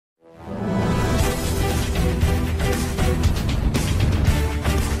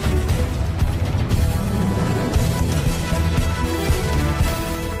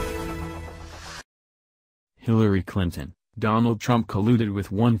Hillary Clinton, Donald Trump colluded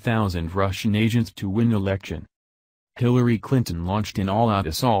with 1,000 Russian agents to win election. Hillary Clinton launched an all-out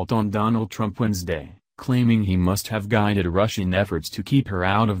assault on Donald Trump Wednesday, claiming he must have guided Russian efforts to keep her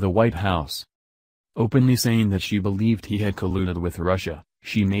out of the White House. Openly saying that she believed he had colluded with Russia,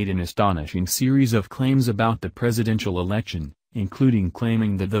 she made an astonishing series of claims about the presidential election, including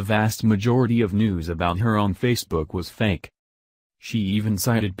claiming that the vast majority of news about her on Facebook was fake. She even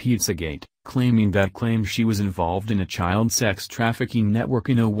cited Pizzagate, claiming that claims she was involved in a child sex trafficking network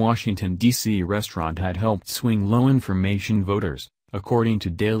in a Washington, D.C. restaurant had helped swing low-information voters, according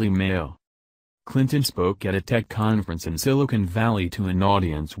to Daily Mail. Clinton spoke at a tech conference in Silicon Valley to an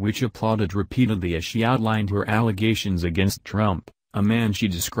audience which applauded repeatedly as she outlined her allegations against Trump, a man she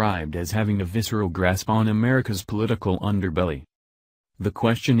described as having a visceral grasp on America's political underbelly. The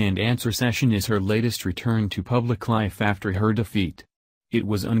question-and-answer session is her latest return to public life after her defeat. It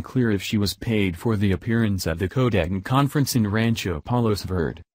was unclear if she was paid for the appearance at the Kodak conference in Rancho Palos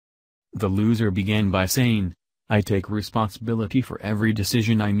Verdes. The loser began by saying, "I take responsibility for every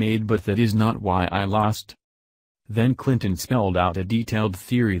decision I made, but that is not why I lost." Then Clinton spelled out a detailed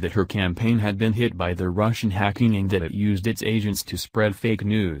theory that her campaign had been hit by the Russian hacking and that it used its agents to spread fake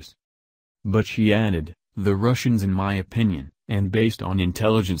news. But she added, "The Russians, in my opinion, and based on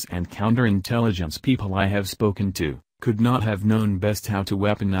intelligence and counterintelligence people I have spoken to, could not have known best how to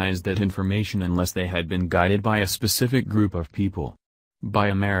weaponize that information unless they had been guided by a specific group of people. By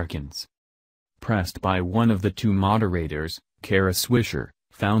Americans." Pressed by one of the two moderators, Kara Swisher,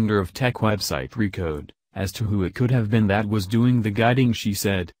 founder of tech website Recode, as to who it could have been that was doing the guiding, she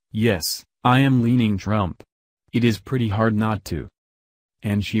said, "Yes, I am leaning Trump. It is pretty hard not to."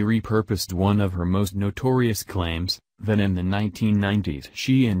 And she repurposed one of her most notorious claims, that in the 1990s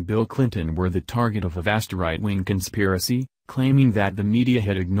she and Bill Clinton were the target of a vast right-wing conspiracy, claiming that the media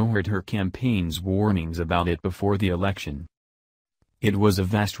had ignored her campaign's warnings about it before the election. "It was a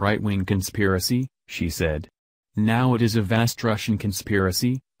vast right-wing conspiracy," she said. "Now it is a vast Russian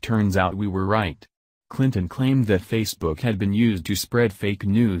conspiracy, turns out we were right." Clinton claimed that Facebook had been used to spread fake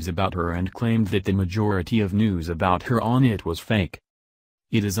news about her and claimed that the majority of news about her on it was fake.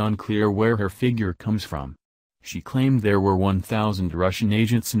 It is unclear where her figure comes from. She claimed there were 1,000 Russian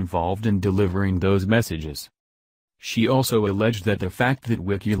agents involved in delivering those messages. She also alleged that the fact that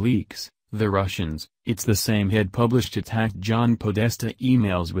WikiLeaks, the Russians, it's the same, had published its hacked John Podesta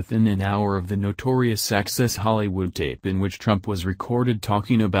emails within an hour of the notorious Access Hollywood tape in which Trump was recorded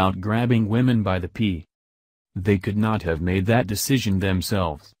talking about grabbing women by the pee. They could not have made that decision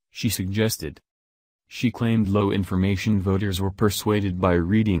themselves, she suggested. She claimed low-information voters were persuaded by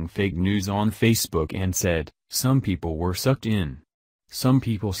reading fake news on Facebook and said, "Some people were sucked in. Some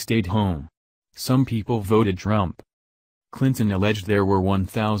people stayed home. Some people voted Trump." Clinton alleged there were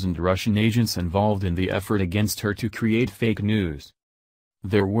 1,000 Russian agents involved in the effort against her to create fake news.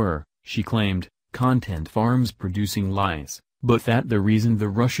 There were, she claimed, content farms producing lies, but that the reason the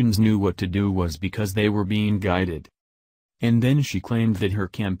Russians knew what to do was because they were being guided. And then she claimed that her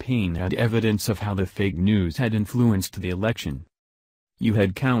campaign had evidence of how the fake news had influenced the election. "You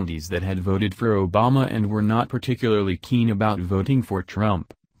had counties that had voted for Obama and were not particularly keen about voting for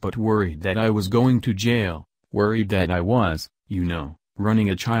Trump, but worried that I was going to jail, worried that I was,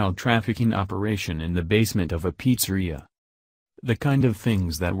 running a child trafficking operation in the basement of a pizzeria. The kind of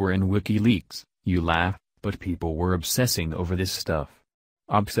things that were in WikiLeaks." You laugh, but people were obsessing over this stuff.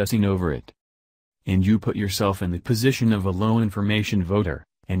 Obsessing over it. And you put yourself in the position of a low-information voter,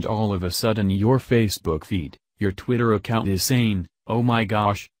 and all of a sudden your Facebook feed, your Twitter account is saying, "Oh my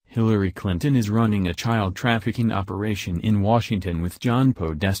gosh, Hillary Clinton is running a child trafficking operation in Washington with John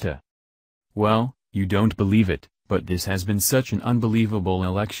Podesta." Well, you don't believe it, but this has been such an unbelievable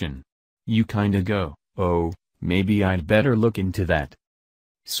election. You kinda go, "Oh, maybe I'd better look into that."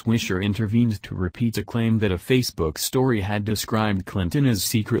 Swisher intervened to repeat a claim that a Facebook story had described Clinton as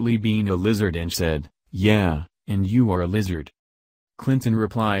secretly being a lizard and said, "Yeah, and you are a lizard." Clinton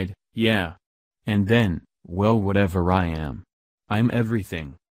replied, "Yeah. And then, well, whatever I am. I'm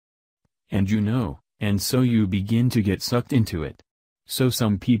everything. And and so you begin to get sucked into it. So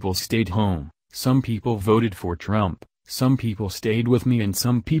some people stayed home, some people voted for Trump, some people stayed with me and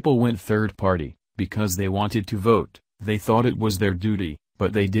some people went third party, because they wanted to vote, they thought it was their duty.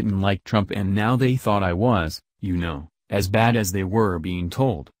 But they didn't like Trump and now they thought I was, as bad as they were being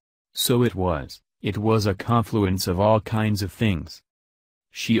told. So it was a confluence of all kinds of things."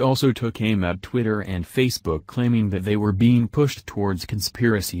 She also took aim at Twitter and Facebook, claiming that they were being pushed towards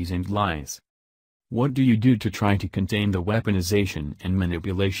conspiracies and lies. "What do you do to try to contain the weaponization and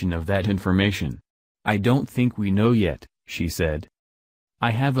manipulation of that information? I don't think we know yet," she said.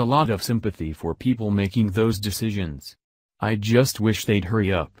 I have a lot of sympathy for people making those decisions. I just wish they'd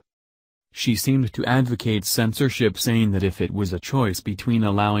hurry up. She seemed to advocate censorship, saying that if it was a choice between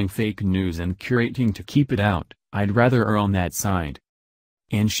allowing fake news and curating to keep it out, I'd rather err on that side.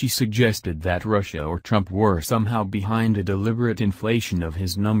 And she suggested that Russia or Trump were somehow behind a deliberate inflation of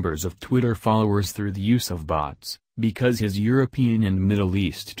his numbers of Twitter followers through the use of bots, because his European and Middle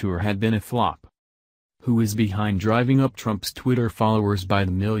East tour had been a flop. Who is behind driving up Trump's Twitter followers by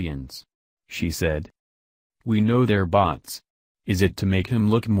the millions? She said. We know they're bots. Is it to make him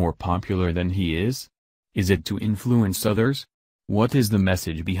look more popular than he is? Is it to influence others? What is the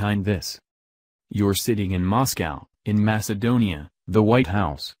message behind this? You're sitting in Moscow, in Macedonia, the White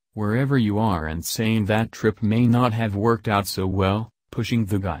House, wherever you are, and saying that trip may not have worked out so well, pushing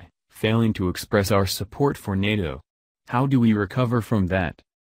the guy, failing to express our support for NATO. How do we recover from that?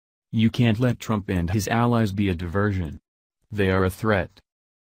 You can't let Trump and his allies be a diversion. They are a threat.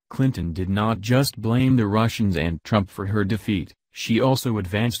 Clinton did not just blame the Russians and Trump for her defeat, she also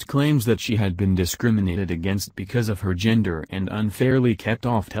advanced claims that she had been discriminated against because of her gender and unfairly kept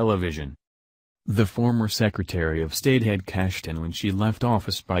off television. The former Secretary of State had cashed in when she left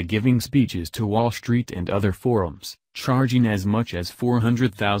office by giving speeches to Wall Street and other forums, charging as much as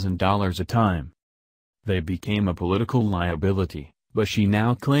 $400,000 a time. They became a political liability, but she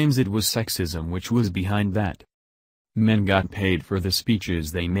now claims it was sexism which was behind that. Men got paid for the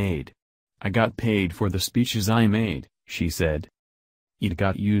speeches they made. I got paid for the speeches I made, she said. It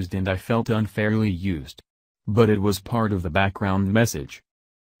got used and I felt unfairly used. But it was part of the background message.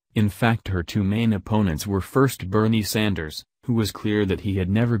 In fact, her two main opponents were first Bernie Sanders, who was clear that he had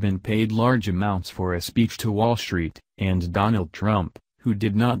never been paid large amounts for a speech to Wall Street, and Donald Trump, who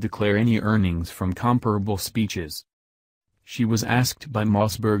did not declare any earnings from comparable speeches. She was asked by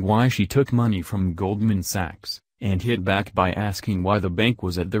Mossberg why she took money from Goldman Sachs, and hit back by asking why the bank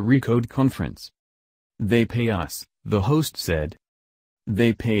was at the Recode conference. They pay us, the host said.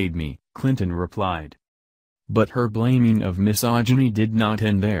 They paid me, Clinton replied. But her blaming of misogyny did not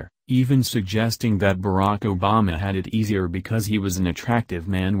end there, even suggesting that Barack Obama had it easier because he was an attractive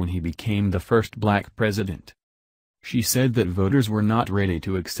man when he became the first black president. She said that voters were not ready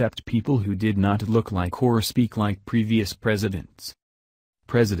to accept people who did not look like or speak like previous presidents.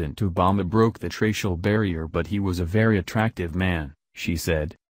 President Obama broke the racial barrier, but he was a very attractive man, she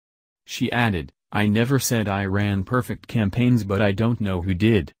said. She added, I never said I ran perfect campaigns, but I don't know who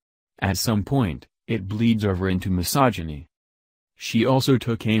did. At some point, it bleeds over into misogyny. She also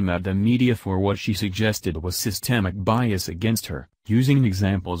took aim at the media for what she suggested was systemic bias against her, using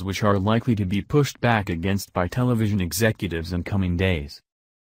examples which are likely to be pushed back against by television executives in coming days.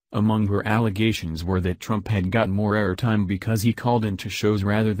 Among her allegations were that Trump had got more airtime because he called into shows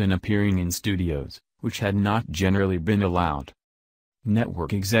rather than appearing in studios, which had not generally been allowed.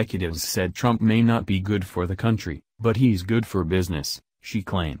 Network executives said Trump may not be good for the country, but he's good for business, she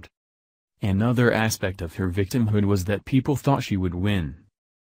claimed. Another aspect of her victimhood was that people thought she would win.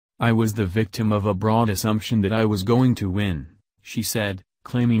 I was the victim of a broad assumption that I was going to win, she said,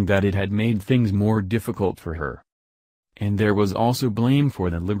 claiming that it had made things more difficult for her. And there was also blame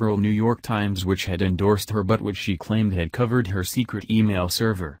for the liberal New York Times, which had endorsed her but which she claimed had covered her secret email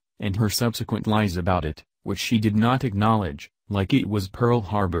server, and her subsequent lies about it, which she did not acknowledge, like it was Pearl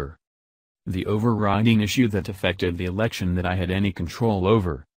Harbor. The overriding issue that affected the election that I had any control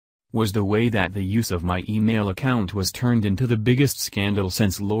over was the way that the use of my email account was turned into the biggest scandal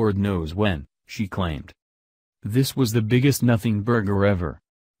since Lord knows when, she claimed. This was the biggest nothing burger ever.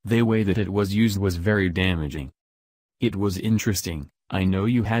 The way that it was used was very damaging. It was interesting. I know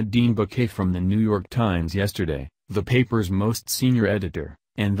you had Dean Baquet from the New York Times yesterday, the paper's most senior editor,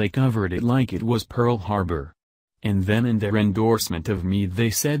 and they covered it like it was Pearl Harbor. And then in their endorsement of me they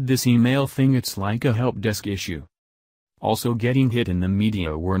said this email thing, it's like a help desk issue. Also getting hit in the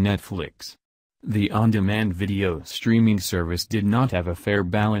media were Netflix. The on-demand video streaming service did not have a fair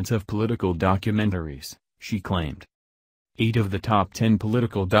balance of political documentaries, she claimed. 8 of the top 10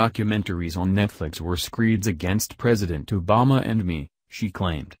 political documentaries on Netflix were screeds against President Obama and me, she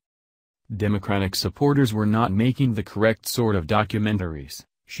claimed. Democratic supporters were not making the correct sort of documentaries,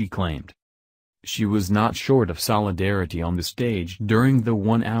 she claimed. She was not short of solidarity on the stage during the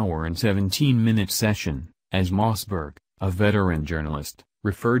 1 hour and 17-minute session, as Mossberg, a veteran journalist,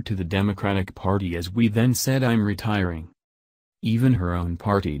 referred to the Democratic Party as "we then said I'm retiring." Even her own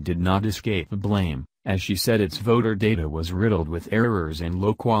party did not escape blame, as she said its voter data was riddled with errors and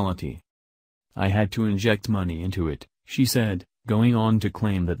low quality. I had to inject money into it, she said, going on to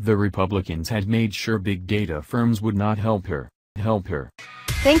claim that the Republicans had made sure big data firms would not help her.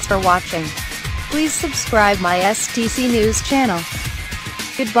 Thanks for watching. Please subscribe my STC News channel.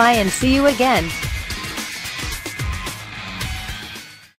 Goodbye and see you again.